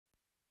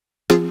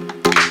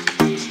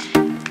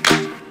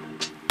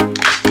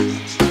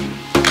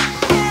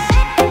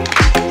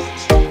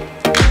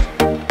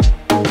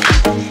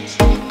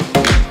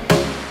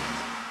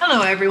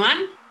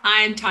everyone.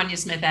 I'm Tanya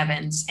Smith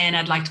Evans, and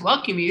I'd like to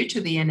welcome you to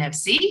the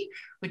NFC,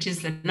 which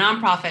is the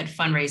nonprofit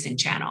fundraising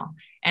channel.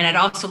 And I'd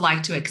also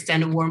like to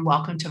extend a warm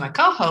welcome to my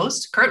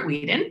co-host, Kurt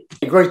Whedon.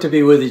 Great to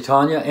be with you,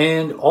 Tanya,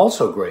 and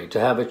also great to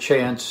have a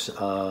chance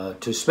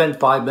to spend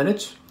 5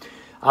 minutes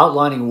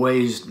outlining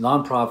ways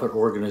nonprofit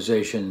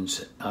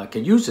organizations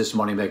can use this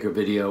Moneymaker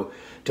video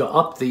to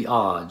up the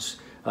odds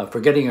for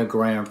getting a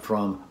grant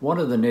from one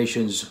of the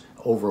nation's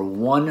over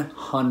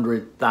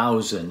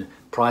 100,000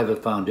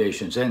 private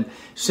foundations. And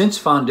since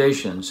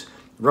foundations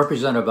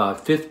represent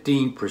about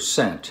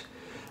 15%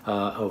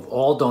 of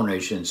all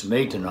donations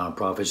made to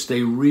nonprofits,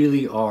 they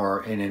really are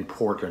an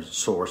important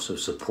source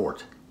of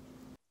support.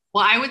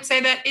 Well, I would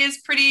say that is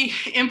pretty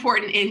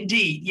important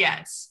indeed,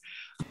 yes.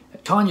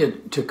 Tanya,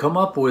 to come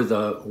up with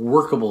a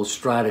workable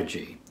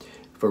strategy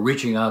for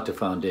reaching out to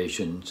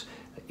foundations,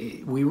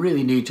 we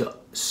really need to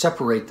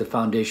separate the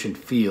foundation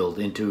field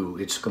into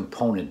its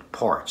component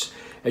parts.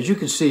 As you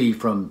can see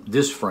from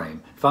this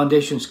frame,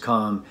 foundations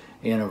come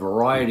in a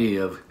variety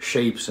of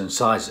shapes and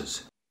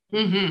sizes.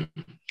 Can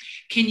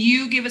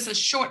you give us a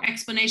short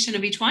explanation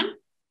of each one?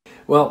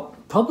 Well,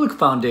 public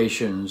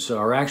foundations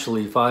are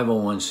actually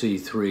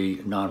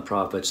 501c3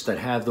 nonprofits that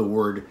have the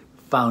word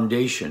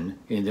foundation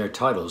in their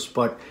titles,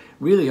 but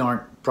really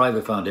aren't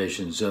private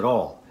foundations at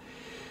all.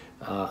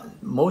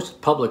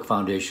 Most public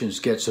foundations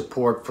get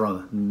support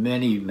from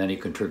many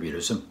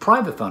contributors, and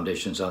private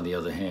foundations, on the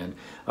other hand,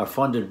 are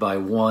funded by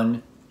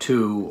one,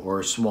 two, or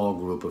a small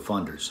group of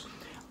funders.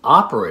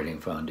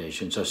 Operating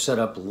foundations are set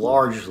up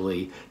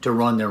largely to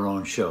run their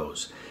own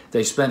shows.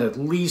 They spend at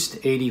least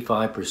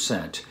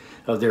 85%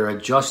 of their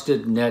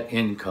adjusted net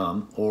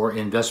income or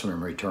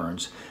investment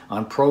returns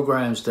on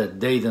programs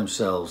that they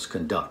themselves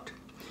conduct.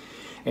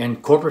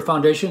 And corporate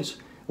foundations?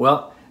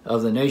 Well,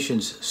 of the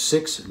nation's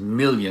 6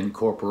 million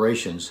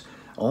corporations,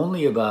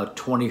 only about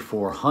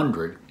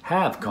 2,400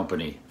 have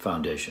company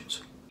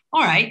foundations.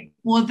 All right.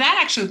 Well, that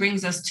actually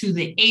brings us to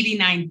the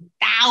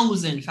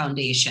 89,000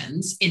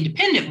 foundations,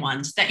 independent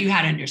ones, that you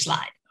had on your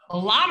slide. A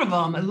lot of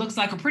them, it looks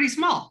like, are pretty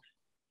small.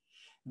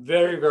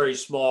 Very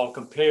small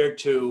compared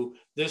to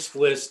this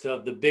list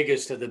of the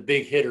biggest of the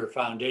big hitter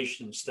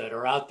foundations that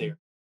are out there.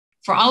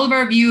 For all of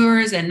our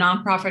viewers and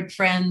nonprofit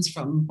friends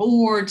from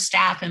board,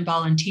 staff, and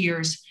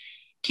volunteers,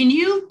 can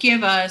you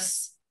give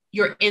us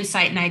your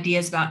insight and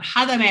ideas about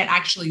how they might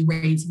actually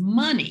raise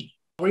money?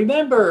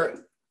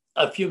 Remember,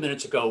 a few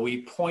minutes ago,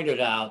 we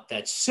pointed out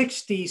that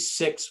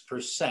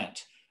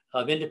 66%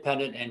 of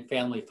independent and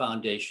family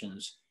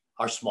foundations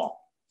are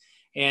small.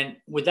 And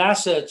with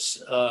assets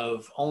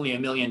of only $1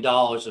 million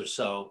or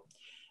so,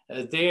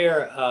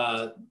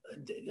 they're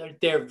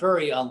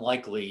very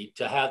unlikely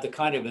to have the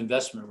kind of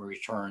investment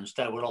returns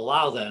that would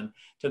allow them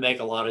to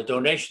make a lot of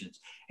donations.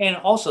 And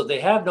also,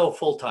 they have no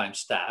full-time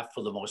staff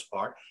for the most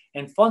part,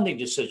 and funding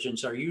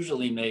decisions are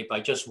usually made by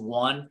just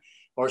one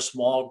or a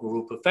small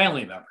group of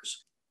family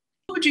members.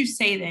 What would you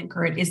say then,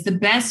 Kurt, is the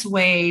best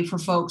way for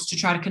folks to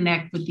try to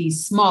connect with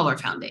these smaller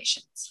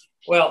foundations?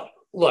 Well,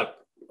 look,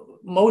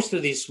 most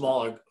of these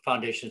smaller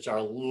foundations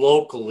are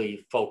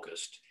locally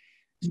focused.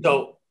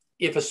 So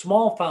if a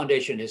small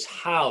foundation is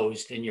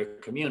housed in your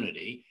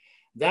community,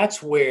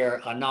 that's where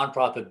a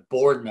nonprofit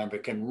board member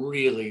can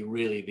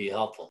really be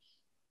helpful.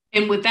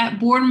 And would that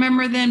board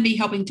member then be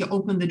helping to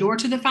open the door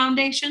to the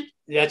foundation?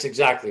 That's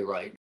exactly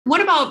right.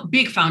 What about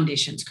big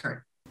foundations,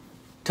 Kurt?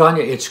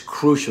 Tanya, it's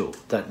crucial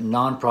that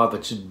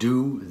nonprofits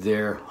do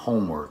their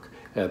homework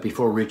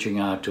before reaching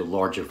out to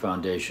larger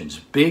foundations.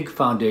 Big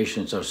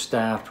foundations are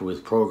staffed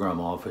with program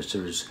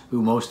officers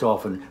who most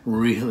often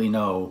really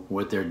know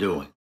what they're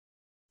doing.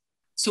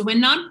 So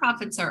when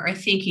nonprofits are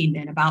thinking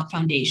then about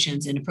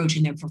foundations and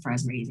approaching them for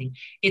fundraising,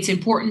 it's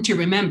important to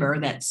remember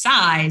that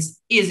size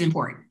is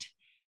important.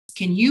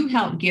 Can you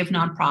help give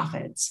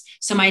nonprofits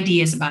some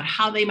ideas about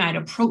how they might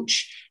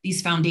approach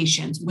these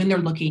foundations when they're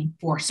looking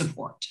for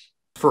support?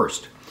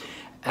 First,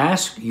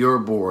 ask your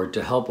board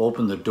to help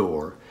open the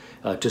door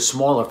to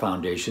smaller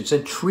foundations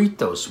and treat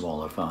those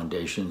smaller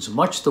foundations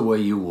much the way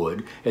you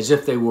would as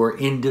if they were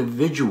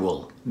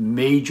individual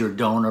major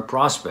donor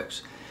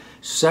prospects.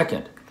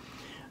 Second,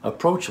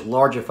 approach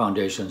larger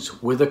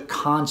foundations with a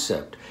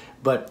concept,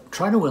 but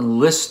try to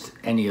enlist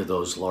any of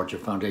those larger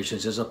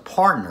foundations as a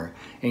partner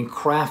in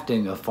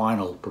crafting a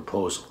final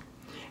proposal.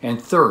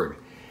 And third,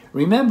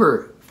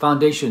 remember,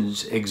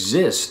 foundations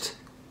exist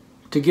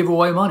to give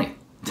away money.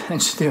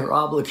 That's their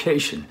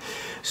obligation.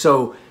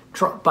 So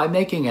by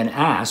making an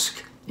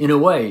ask, in a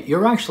way,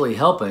 you're actually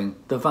helping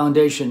the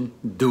foundation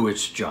do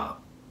its job.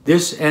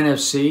 This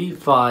NFC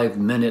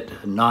 5-minute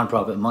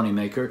nonprofit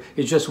moneymaker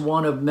is just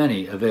one of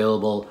many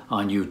available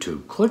on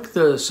YouTube. Click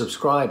the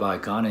subscribe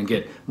icon and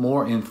get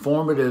more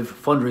informative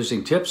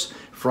fundraising tips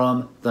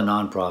from the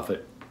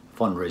nonprofit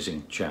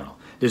fundraising channel.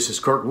 This is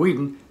Kurt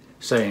Whedon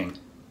saying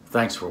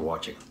thanks for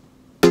watching.